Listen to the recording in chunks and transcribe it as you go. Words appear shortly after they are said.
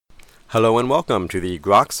Hello and welcome to the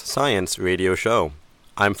Groks Science Radio Show.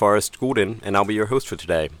 I'm Forrest Goulden, and I'll be your host for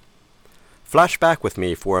today. Flash back with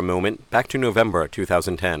me for a moment back to November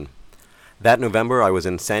 2010. That November, I was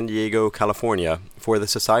in San Diego, California, for the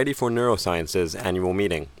Society for Neuroscience's annual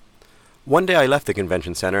meeting. One day I left the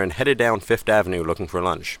convention center and headed down Fifth Avenue looking for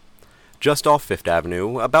lunch. Just off Fifth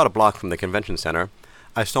Avenue, about a block from the convention center,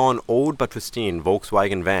 I saw an old but pristine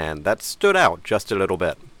Volkswagen van that stood out just a little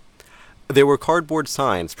bit. There were cardboard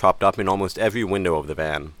signs propped up in almost every window of the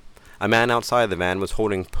van. A man outside the van was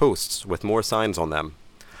holding posts with more signs on them.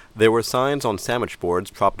 There were signs on sandwich boards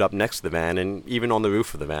propped up next to the van and even on the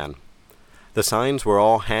roof of the van. The signs were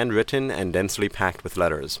all handwritten and densely packed with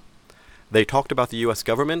letters. They talked about the U.S.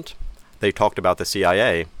 government, they talked about the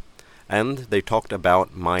CIA, and they talked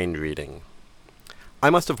about mind reading.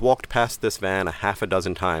 I must have walked past this van a half a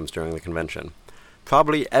dozen times during the convention.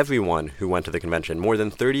 Probably everyone who went to the convention, more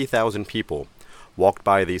than 30,000 people, walked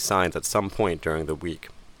by these signs at some point during the week.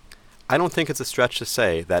 I don't think it's a stretch to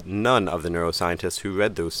say that none of the neuroscientists who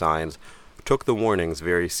read those signs took the warnings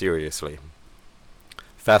very seriously.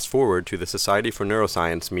 Fast forward to the Society for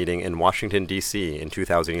Neuroscience meeting in Washington, D.C. in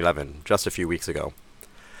 2011, just a few weeks ago.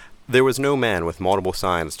 There was no man with multiple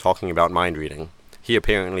signs talking about mind reading. He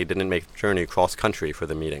apparently didn't make the journey cross-country for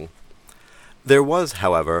the meeting. There was,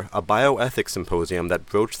 however, a bioethics symposium that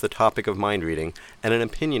broached the topic of mind reading and an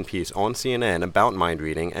opinion piece on CNN about mind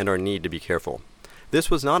reading and our need to be careful.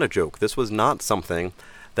 This was not a joke. This was not something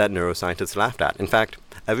that neuroscientists laughed at. In fact,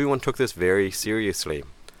 everyone took this very seriously.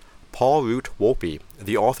 Paul Root-Wolpe,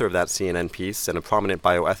 the author of that CNN piece and a prominent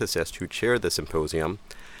bioethicist who chaired the symposium,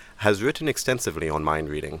 has written extensively on mind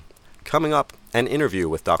reading. Coming up, an interview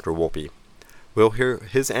with Dr. Wolpe. We'll hear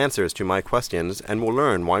his answers to my questions, and we'll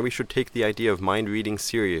learn why we should take the idea of mind reading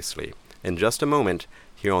seriously in just a moment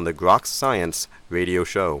here on the Groks Science Radio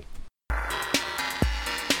Show.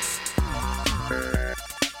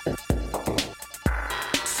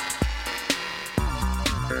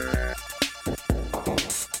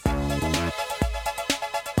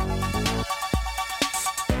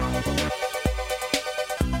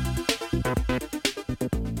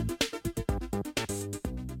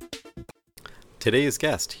 Today's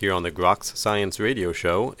guest here on the Groks Science Radio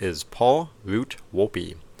Show is Paul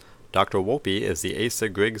Root-Wolpe. Dr. Wolpe is the Asa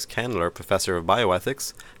Griggs Candler Professor of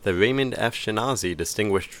Bioethics, the Raymond F. Shinazi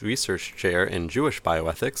Distinguished Research Chair in Jewish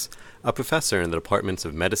Bioethics, a professor in the Departments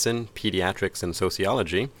of Medicine, Pediatrics, and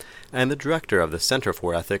Sociology, and the Director of the Center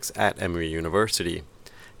for Ethics at Emory University.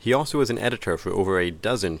 He also is an editor for over a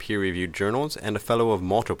dozen peer-reviewed journals and a fellow of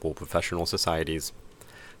multiple professional societies.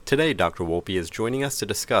 Today, Dr. Wolpe is joining us to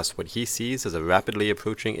discuss what he sees as a rapidly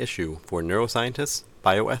approaching issue for neuroscientists,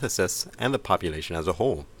 bioethicists, and the population as a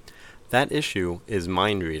whole. That issue is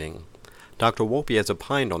mind reading. Dr. Wolpe has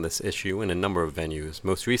opined on this issue in a number of venues,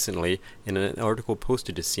 most recently in an article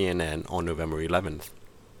posted to CNN on November 11th.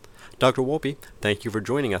 Dr. Wolpe, thank you for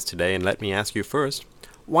joining us today, and let me ask you first,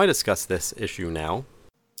 why discuss this issue now?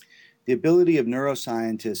 The ability of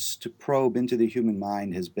neuroscientists to probe into the human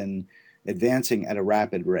mind has been advancing at a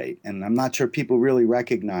rapid rate. And I'm not sure people really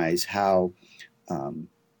recognize how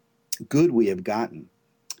good we have gotten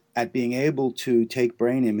at being able to take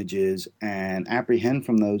brain images and apprehend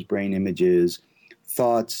from those brain images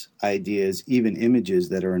thoughts, ideas, even images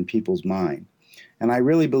that are in people's mind. And I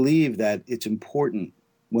really believe that it's important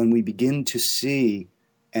when we begin to see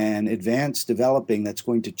an advance developing that's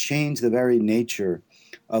going to change the very nature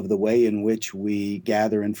of the way in which we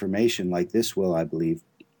gather information, like this will, I believe,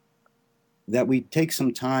 that we take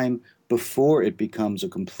some time before it becomes a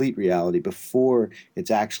complete reality, before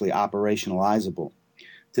it's actually operationalizable,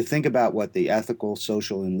 to think about what the ethical,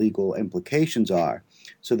 social, and legal implications are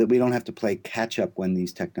so that we don't have to play catch-up when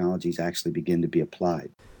these technologies actually begin to be applied.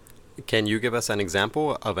 Can you give us an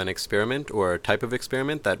example of an experiment or a type of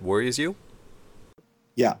experiment that worries you?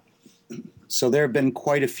 Yeah. So there have been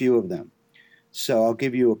quite a few of them. So I'll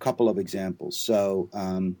give you a couple of examples. So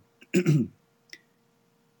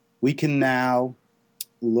we can now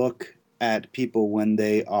look at people when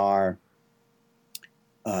they are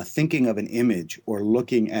thinking of an image or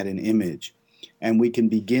looking at an image, and we can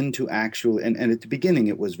begin to actually, and at the beginning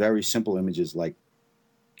it was very simple images like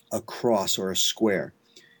a cross or a square.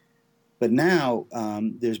 But now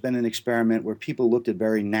there's been an experiment where people looked at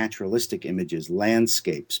very naturalistic images,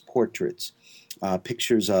 landscapes, portraits,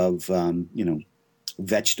 pictures of,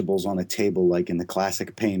 vegetables on a table like in the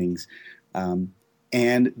classic paintings.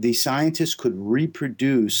 And the scientists could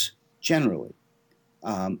reproduce, generally,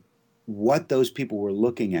 what those people were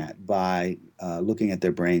looking at by looking at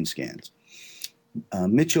their brain scans.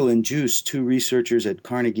 Mitchell and Juice, two researchers at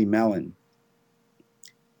Carnegie Mellon,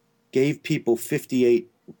 gave people 58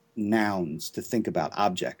 nouns to think about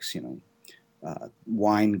objects,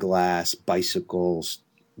 wine glass, bicycles,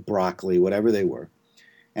 broccoli, whatever they were.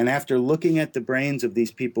 And after looking at the brains of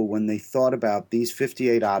these people when they thought about these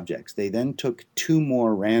 58 objects, they then took two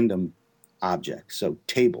more random objects, so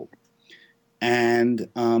table, and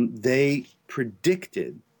they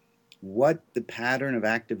predicted what the pattern of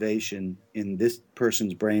activation in this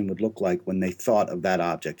person's brain would look like when they thought of that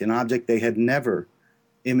object, an object they had never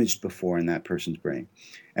imaged before in that person's brain,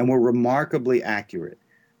 and were remarkably accurate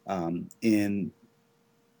in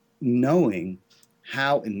knowing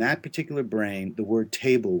how in that particular brain the word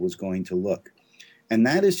table was going to look. And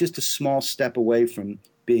that is just a small step away from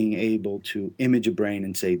being able to image a brain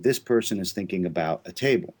and say, this person is thinking about a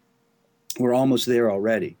table. We're almost there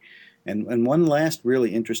already. And one last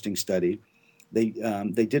really interesting study, they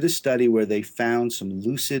did a study where they found some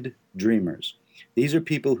lucid dreamers. These are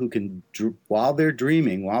people who can, while they're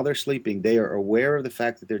dreaming, while they're sleeping, they are aware of the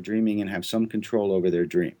fact that they're dreaming and have some control over their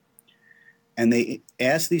dream. And they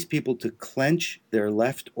asked these people to clench their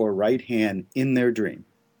left or right hand in their dream.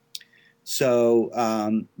 So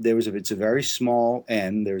it's a very small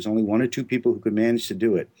N. There's only one or two people who could manage to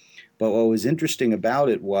do it. But what was interesting about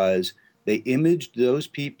it was they imaged those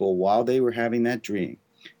people while they were having that dream.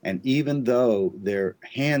 And even though their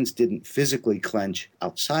hands didn't physically clench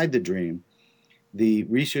outside the dream, the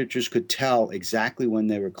researchers could tell exactly when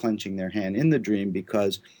they were clenching their hand in the dream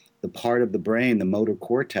because the part of the brain, the motor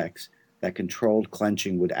cortex, that controlled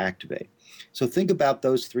clenching would activate. So think about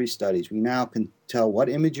those three studies. We now can tell what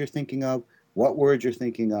image you're thinking of, what word you're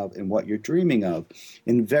thinking of, and what you're dreaming of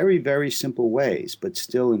in very, very simple ways, but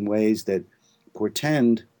still in ways that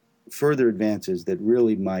portend further advances that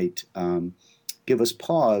really might give us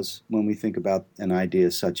pause when we think about an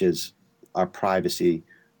idea such as our privacy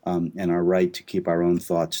and our right to keep our own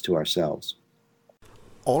thoughts to ourselves.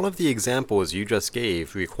 All of the examples you just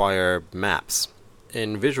gave require maps.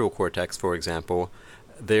 In visual cortex, for example,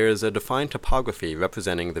 there is a defined topography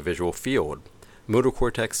representing the visual field. Motor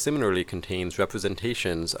cortex similarly contains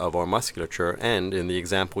representations of our musculature, and in the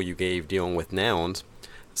example you gave dealing with nouns,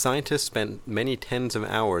 scientists spent many tens of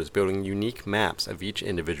hours building unique maps of each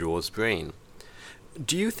individual's brain.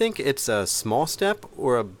 Do you think it's a small step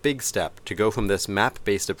or a big step to go from this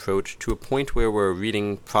map-based approach to a point where we're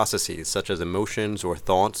reading processes such as emotions or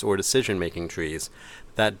thoughts or decision-making trees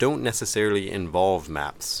that don't necessarily involve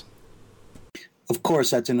maps? Of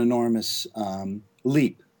course, that's an enormous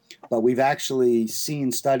leap. But we've actually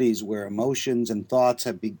seen studies where emotions and thoughts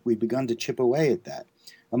we've begun to chip away at that.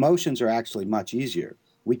 Emotions are actually much easier.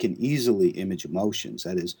 We can easily image emotions.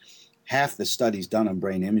 That is, half the studies done on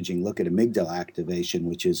brain imaging look at amygdala activation,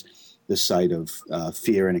 which is the site of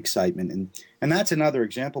fear and excitement. And that's another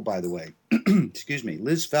example, by the way. Excuse me.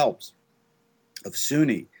 Liz Phelps of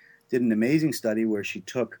SUNY did an amazing study where she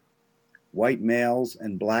took white males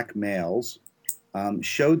and black males,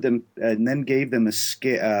 showed them, and then gave them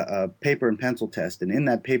a paper and pencil test. And in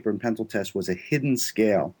that paper and pencil test was a hidden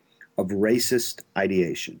scale of racist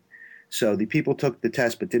ideation. So the people took the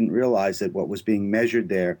test but didn't realize that what was being measured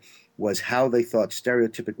there was how they thought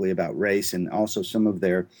stereotypically about race and also some of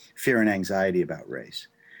their fear and anxiety about race.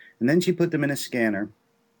 And then she put them in a scanner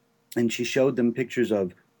and she showed them pictures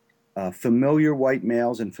of familiar white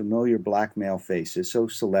males and familiar black male faces, so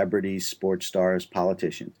celebrities, sports stars,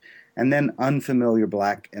 politicians, and then unfamiliar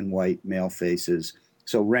black and white male faces,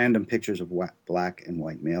 so random pictures of black and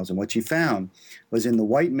white males. And what she found was in the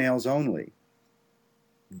white males only,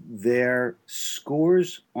 their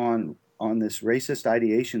scores on this racist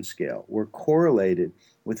ideation scale were correlated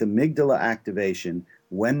with amygdala activation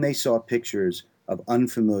when they saw pictures of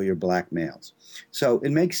unfamiliar black males. So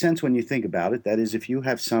it makes sense when you think about it. That is, if you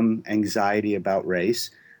have some anxiety about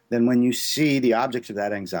race, then when you see the objects of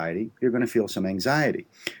that anxiety, you're going to feel some anxiety.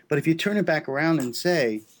 But if you turn it back around and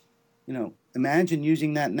say, imagine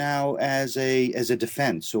using that now as a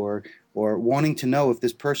defense or wanting to know if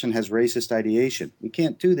this person has racist ideation. We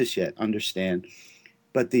can't do this yet, understand.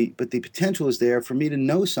 But the potential is there for me to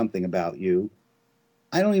know something about you.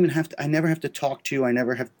 I never have to talk to you.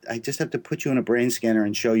 I just have to put you in a brain scanner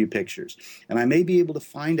and show you pictures. And I may be able to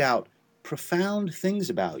find out profound things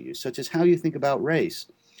about you, such as how you think about race.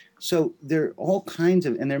 So there are all kinds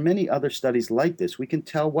of, and there are many other studies like this. We can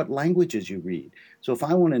tell what languages you read. So if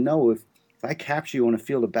I want to know if I capture you on a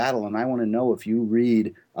field of battle and I want to know if you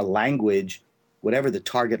read a language, whatever the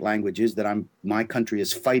target language is that my country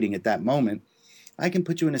is fighting at that moment, I can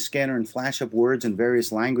put you in a scanner and flash up words in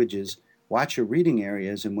various languages, watch your reading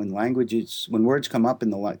areas, and when words come up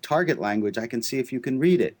in the target language, I can see if you can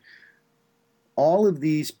read it. all of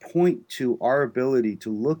these point to our ability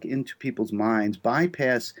to look into people's minds,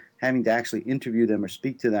 bypass having to actually interview them or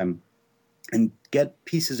speak to them, and get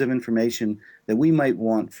pieces of information that we might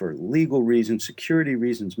want for legal reasons, security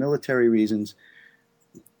reasons, military reasons.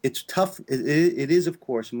 It's tough. It is, of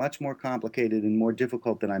course, much more complicated and more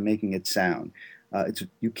difficult than I'm making it sound.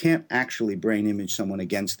 You can't actually brain image someone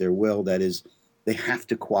against their will. That is, they have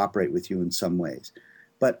to cooperate with you in some ways.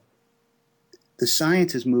 But the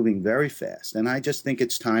science is moving very fast, and I just think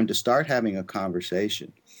it's time to start having a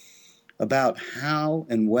conversation about how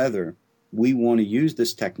and whether we want to use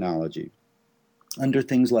this technology under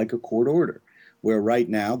things like a court order, where right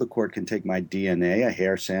now the court can take my DNA, a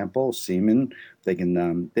hair sample, semen. They can,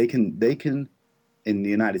 in the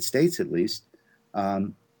United States at least,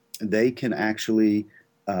 they can actually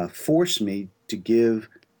force me to give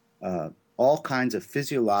all kinds of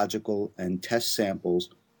physiological and test samples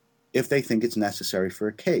if they think it's necessary for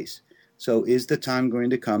a case. So is the time going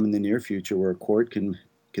to come in the near future where a court can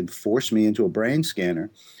force me into a brain scanner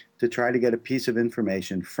to try to get a piece of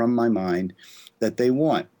information from my mind that they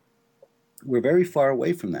want? We're very far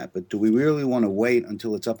away from that, but do we really want to wait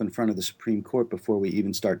until it's up in front of the Supreme Court before we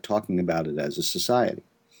even start talking about it as a society?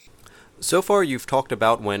 So far, you've talked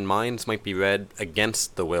about when minds might be read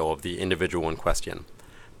against the will of the individual in question.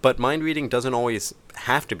 But mind reading doesn't always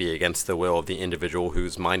have to be against the will of the individual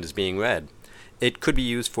whose mind is being read. It could be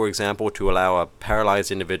used, for example, to allow a paralyzed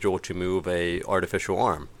individual to move an artificial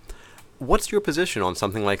arm. What's your position on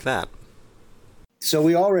something like that? So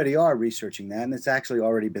we already are researching that, and it's actually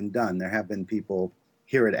already been done. There have been people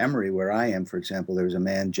here at Emory, where I am, for example. There was a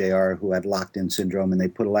man, JR, who had locked-in syndrome, and they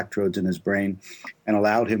put electrodes in his brain and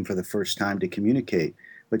allowed him for the first time to communicate,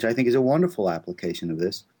 which I think is a wonderful application of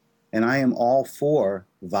this. And I am all for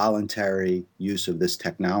voluntary use of this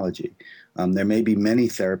technology. There may be many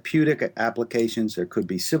therapeutic applications. There could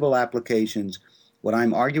be civil applications. What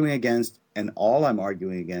I'm arguing against, and all I'm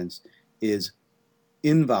arguing against, is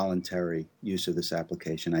involuntary use of this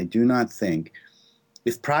application. I do not think,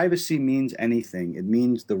 if privacy means anything, it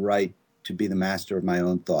means the right to be the master of my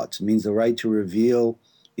own thoughts. It means the right to reveal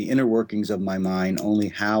the inner workings of my mind only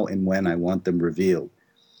how and when I want them revealed.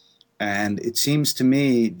 And it seems to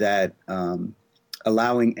me that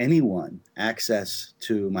allowing anyone access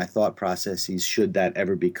to my thought processes, should that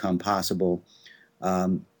ever become possible,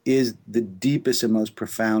 is the deepest and most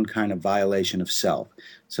profound kind of violation of self.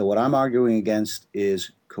 So what I'm arguing against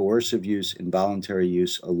is coercive use, involuntary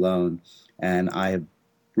use alone. And I have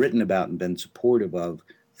written about and been supportive of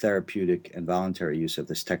therapeutic and voluntary use of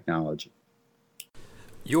this technology.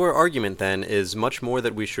 Your argument, then, is much more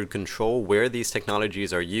that we should control where these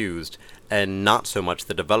technologies are used and not so much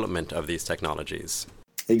the development of these technologies.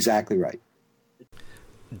 Exactly right.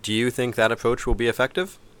 Do you think that approach will be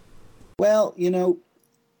effective? Well,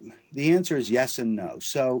 the answer is yes and no.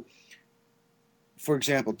 So, for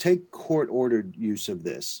example, take court-ordered use of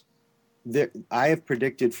this. I have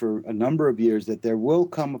predicted for a number of years that there will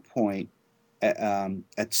come a point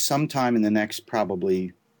at some time in the next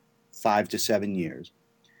probably 5 to 7 years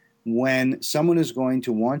when someone is going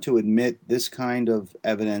to want to admit this kind of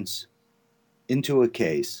evidence into a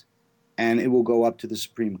case, and it will go up to the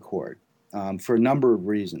Supreme Court for a number of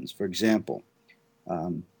reasons. For example,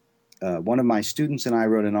 one of my students and I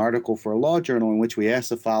wrote an article for a law journal in which we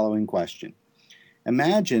asked the following question.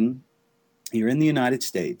 Imagine you're in the United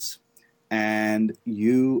States and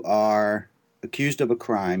you are accused of a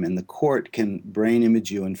crime, and the court can brain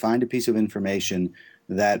image you and find a piece of information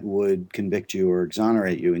that would convict you or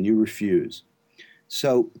exonerate you, and you refuse.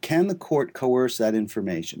 So can the court coerce that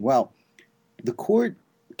information? Well, the court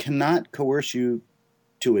cannot coerce you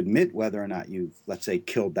to admit whether or not you've, let's say,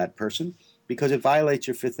 killed that person, because it violates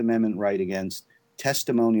your Fifth Amendment right against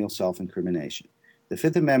testimonial self-incrimination. The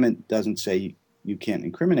Fifth Amendment doesn't say you can't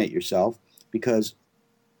incriminate yourself, because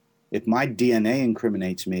if my DNA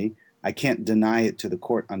incriminates me, I can't deny it to the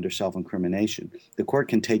court under self-incrimination. The court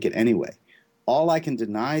can take it anyway. All I can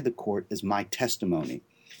deny the court is my testimony,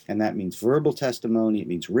 and that means verbal testimony, it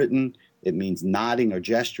means written, it means nodding or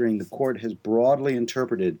gesturing. The court has broadly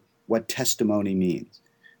interpreted what testimony means.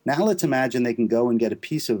 Now let's imagine they can go and get a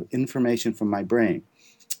piece of information from my brain.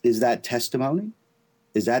 Is that testimony?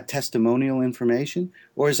 Is that testimonial information?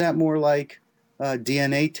 Or is that more like a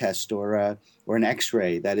DNA test or an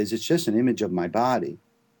X-ray? That is, it's just an image of my body.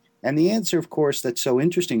 And the answer, of course, that's so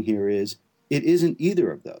interesting here is it isn't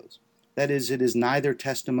either of those. That is, it is neither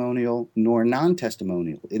testimonial nor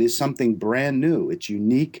non-testimonial. It is something brand new. It's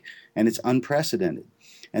unique and it's unprecedented.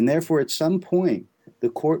 And therefore, at some point, the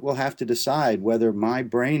court will have to decide whether my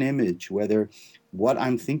brain image, whether what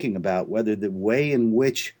I'm thinking about, whether the way in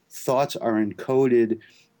which thoughts are encoded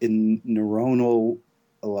in neuronal,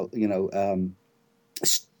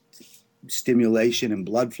 stimulation and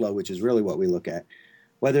blood flow, which is really what we look at,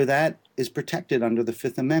 whether that is protected under the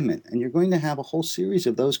Fifth Amendment. And you're going to have a whole series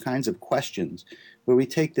of those kinds of questions where we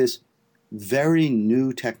take this very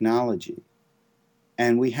new technology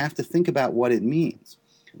and we have to think about what it means.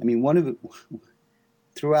 I mean,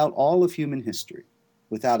 throughout all of human history,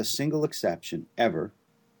 without a single exception, ever,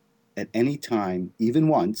 at any time, even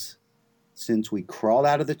once, since we crawled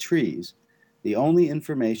out of the trees, the only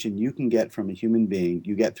information you can get from a human being,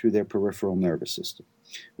 you get through their peripheral nervous system.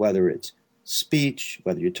 Whether it's speech,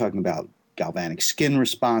 whether you're talking about galvanic skin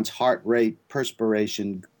response, heart rate,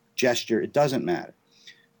 perspiration, gesture, it doesn't matter.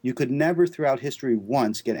 You could never throughout history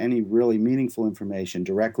once get any really meaningful information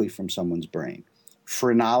directly from someone's brain.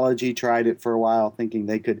 Phrenology tried it for a while, thinking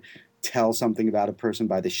they could tell something about a person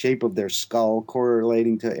by the shape of their skull,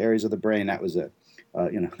 correlating to areas of the brain. That was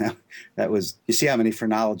you see how many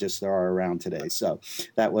phrenologists there are around today. So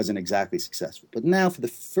that wasn't exactly successful. But now, for the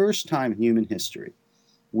first time in human history,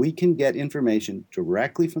 we can get information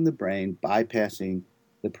directly from the brain, bypassing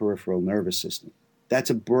the peripheral nervous system. That's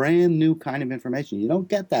a brand new kind of information. You don't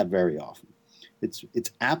get that very often.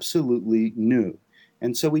 It's absolutely new.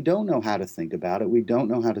 And so we don't know how to think about it. We don't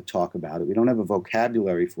know how to talk about it. We don't have a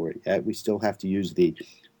vocabulary for it yet. We still have to use the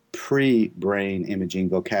pre-brain imaging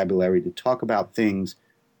vocabulary to talk about things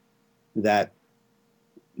that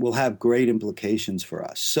will have great implications for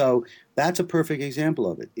us. So that's a perfect example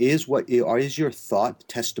of it. Is your thought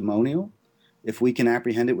testimonial? If we can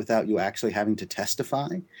apprehend it without you actually having to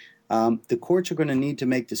testify, the courts are going to need to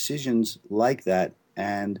make decisions like that,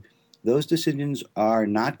 and those decisions are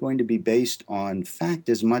not going to be based on fact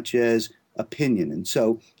as much as opinion. And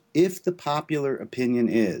so if the popular opinion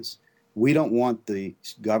is, we don't want the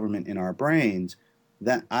government in our brains,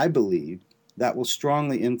 that I believe that will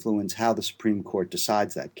strongly influence how the Supreme Court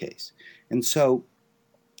decides that case. And so,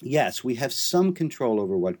 yes, we have some control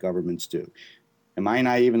over what governments do. Am I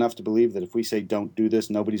naive enough to believe that if we say don't do this,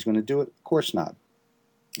 nobody's going to do it? Of course not.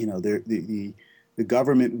 You know, the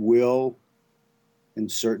government will, in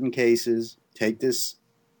certain cases, take this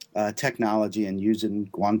technology and use it in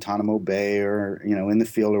Guantanamo Bay or, in the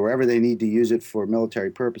field or wherever they need to use it for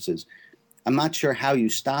military purposes. I'm not sure how you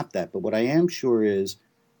stop that, but what I am sure is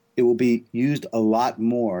it will be used a lot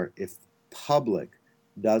more if public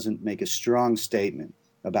doesn't make a strong statement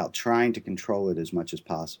about trying to control it as much as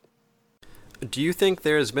possible. Do you think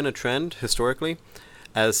there has been a trend historically,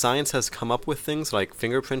 as science has come up with things like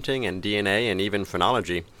fingerprinting and DNA and even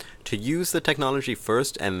phrenology, to use the technology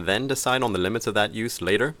first and then decide on the limits of that use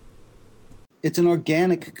later? It's an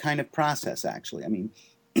organic kind of process, actually. I mean,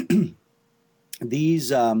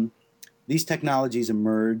 these technologies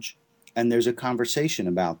emerge, and there's a conversation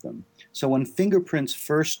about them. So when fingerprints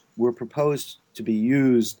first were proposed to be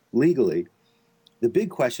used legally, the big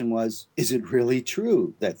question was, is it really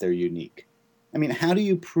true that they're unique? I mean, how do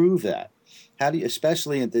you prove that? How do you,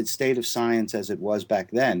 especially at the state of science as it was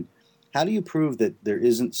back then, how do you prove that there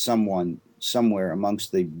isn't someone somewhere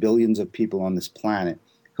amongst the billions of people on this planet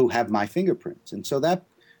who have my fingerprints? And so that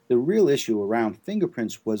the real issue around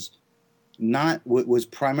fingerprints was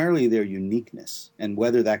primarily their uniqueness and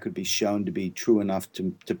whether that could be shown to be true enough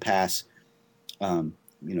to pass.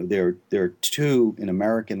 There are two in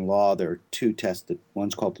American law. There are two tests.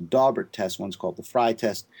 One's called the Daubert test. One's called the Frye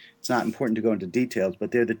test. It's not important to go into details,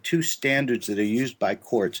 but they're the two standards that are used by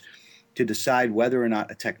courts to decide whether or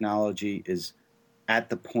not a technology is at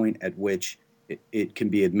the point at which it can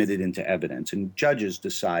be admitted into evidence. And judges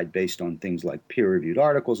decide based on things like peer-reviewed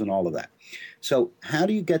articles and all of that. So how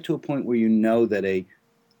do you get to a point where you know that a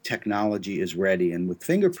technology is ready? And with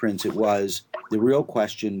fingerprints, the real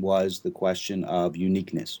question was the question of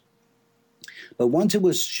uniqueness. But once it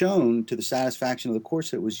was shown to the satisfaction of the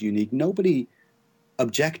courts that it was unique, nobody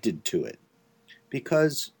objected to it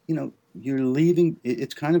because, you're leaving,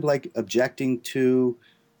 it's kind of like objecting to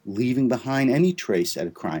leaving behind any trace at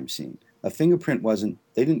a crime scene. A fingerprint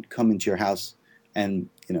they didn't come into your house and,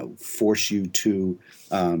 force you to,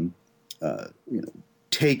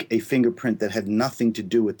 take a fingerprint that had nothing to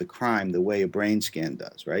do with the crime the way a brain scan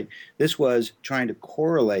does, right? This was trying to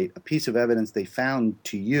correlate a piece of evidence they found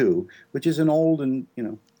to you, which is an old and,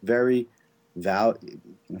 very valid.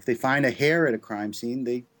 If they find a hair at a crime scene,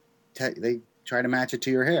 they try to match it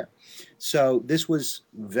to your hair. So this was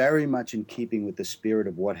very much in keeping with the spirit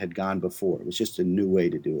of what had gone before. It was just a new way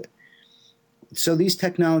to do it. So these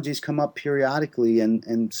technologies come up periodically,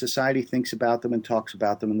 and society thinks about them and talks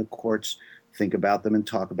about them, and the courts think about them and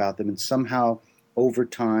talk about them, and somehow over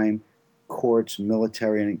time courts,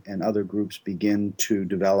 military, and other groups begin to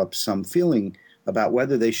develop some feeling about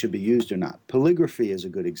whether they should be used or not. Polygraphy is a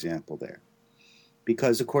good example there,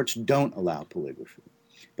 because the courts don't allow polygraphy.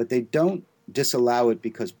 But they don't disallow it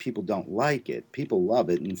because people don't like it. People love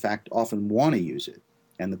it, in fact, often want to use it,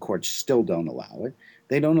 and the courts still don't allow it.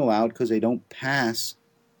 They don't allow it because they don't pass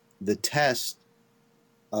the test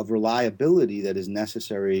of reliability that is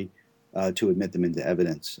necessary to admit them into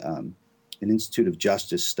evidence. An Institute of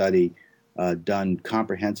Justice study done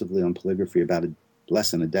comprehensively on polygraphy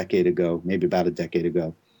less than a decade ago, maybe about a decade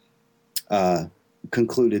ago,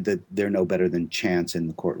 concluded that they're no better than chance in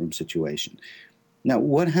the courtroom situation. Now,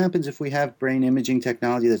 what happens if we have brain imaging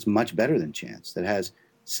technology that's much better than chance, that has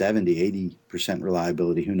 70, 80%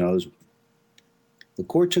 reliability? Who knows? The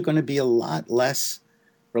courts are going to be a lot less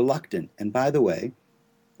reluctant. And by the way,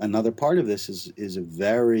 another part of this is a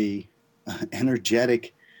very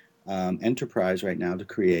energetic enterprise right now to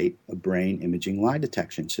create a brain imaging lie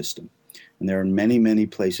detection system. And there are many, many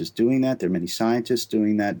places doing that. There are many scientists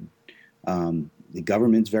doing that. The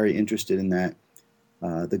government's very interested in that.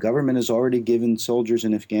 The government has already given soldiers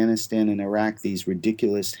in Afghanistan and Iraq these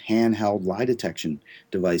ridiculous handheld lie detection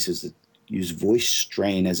devices that use voice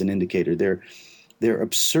strain as an indicator. They're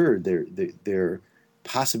absurd. Their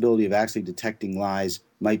possibility of actually detecting lies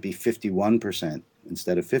might be 51%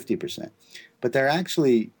 instead of 50%. But they're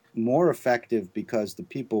actually more effective because the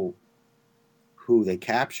people who they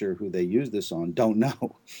capture, who they use this on, don't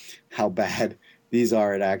know how bad these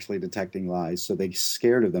are at actually detecting lies. So they're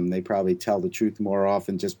scared of them. They probably tell the truth more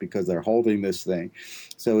often just because they're holding this thing.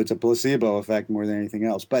 So it's a placebo effect more than anything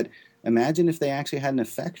else. But imagine if they actually had an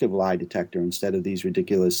effective lie detector instead of these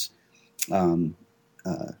ridiculous handheld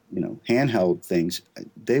things.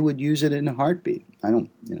 They would use it in a heartbeat.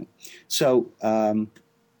 So,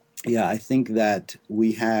 I think that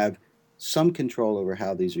we have some control over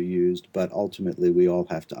how these are used, but ultimately we all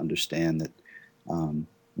have to understand that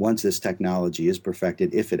once this technology is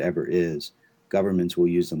perfected, if it ever is, governments will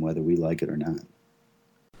use them whether we like it or not.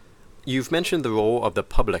 You've mentioned the role of the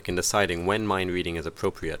public in deciding when mind reading is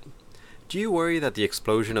appropriate. Do you worry that the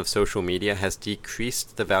explosion of social media has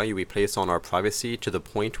decreased the value we place on our privacy to the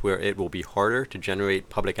point where it will be harder to generate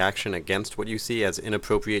public action against what you see as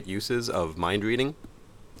inappropriate uses of mind reading?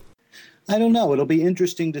 I don't know. It'll be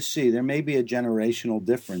interesting to see. There may be a generational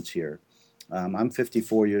difference here. I'm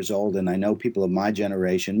 54 years old, and I know people of my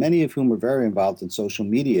generation, many of whom are very involved in social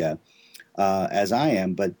media, as I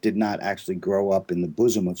am, but did not actually grow up in the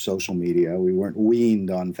bosom of social media. We weren't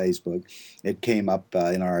weaned on Facebook. It came up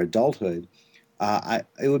in our adulthood.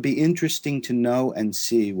 It would be interesting to know and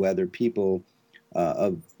see whether people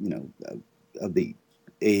of the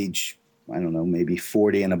age, I don't know, maybe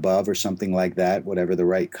 40 and above or something like that, whatever the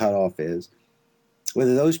right cutoff is,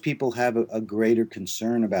 whether those people have a greater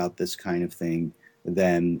concern about this kind of thing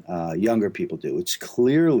than younger people do. It's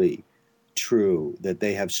clearly true that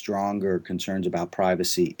they have stronger concerns about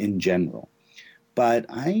privacy in general. But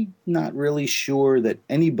I'm not really sure that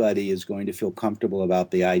anybody is going to feel comfortable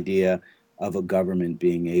about the idea of a government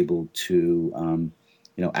being able to,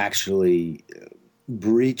 actually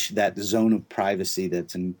breach that zone of privacy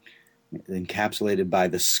that's encapsulated by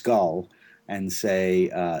the skull and say,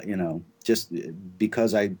 just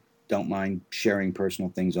because I don't mind sharing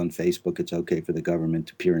personal things on Facebook, it's okay for the government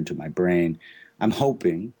to peer into my brain. I'm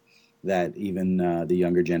hoping that even the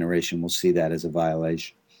younger generation will see that as a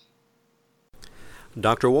violation.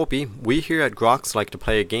 Dr. Wolpe, we here at Groks like to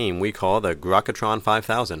play a game we call the Grokatron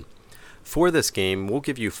 5000. For this game, we'll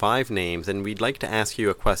give you 5 names, and we'd like to ask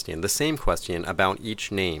you a question, the same question about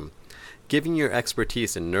each name. Given your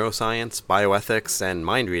expertise in neuroscience, bioethics, and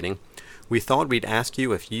mind reading, we thought we'd ask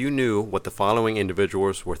you if you knew what the following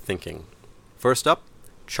individuals were thinking. First up,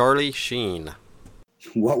 Charlie Sheen.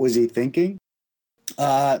 What was he thinking?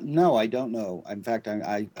 No, I don't know. In fact,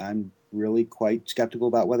 I'm really quite skeptical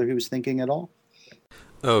about whether he was thinking at all.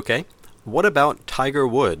 Okay. What about Tiger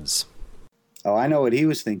Woods? Oh, I know what he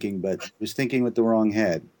was thinking, but he was thinking with the wrong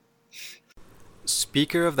head.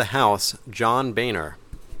 Speaker of the House, John Boehner.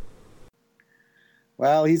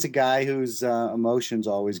 Well, he's a guy whose emotions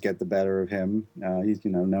always get the better of him. He's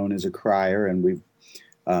known as a crier, and we've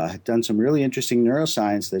done some really interesting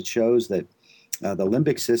neuroscience that shows that the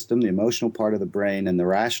limbic system, the emotional part of the brain, and the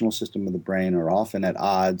rational system of the brain are often at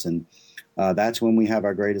odds, and that's when we have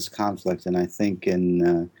our greatest conflict. And I think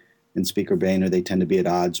in Speaker Boehner, they tend to be at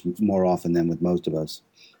odds more often than with most of us.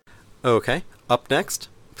 Okay. Up next,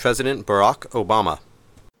 President Barack Obama.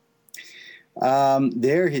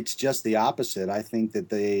 There, it's just the opposite. I think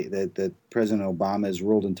that President Obama is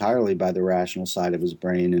ruled entirely by the rational side of his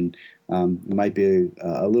brain, and it might be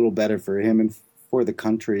a little better for him and for the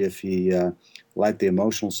country if he let the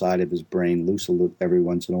emotional side of his brain loose every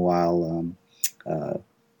once in a while.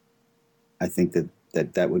 I think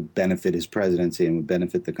that would benefit his presidency and would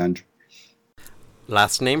benefit the country.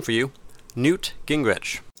 Last name for you, Newt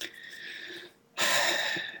Gingrich.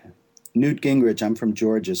 Newt Gingrich, I'm from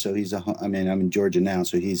Georgia, so I'm in Georgia now,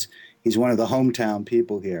 so he's one of the hometown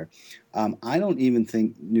people here. I don't even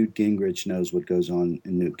think Newt Gingrich knows what goes on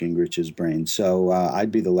in Newt Gingrich's brain, so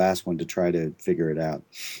I'd be the last one to try to figure it out.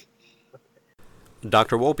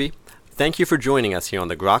 Dr. Wolpe, thank you for joining us here on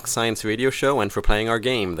the Grok Science Radio Show and for playing our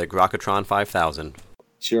game, the Grokatron 5000.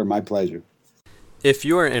 Sure, my pleasure. If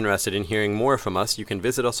you are interested in hearing more from us, you can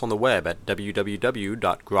visit us on the web at www.groks.net.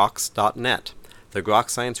 The Grok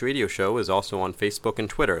Science Radio Show is also on Facebook and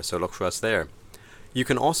Twitter, so look for us there. You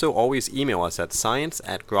can also always email us at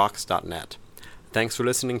science@groks.net. Thanks for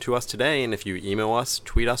listening to us today, and if you email us,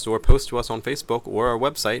 tweet us, or post to us on Facebook or our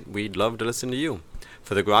website, we'd love to listen to you.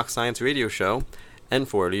 For the Grok Science Radio Show, and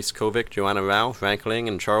for Elise Kovic, Joanna Rao, Frank Ling,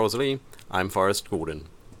 and Charles Lee, I'm Forrest Goulden.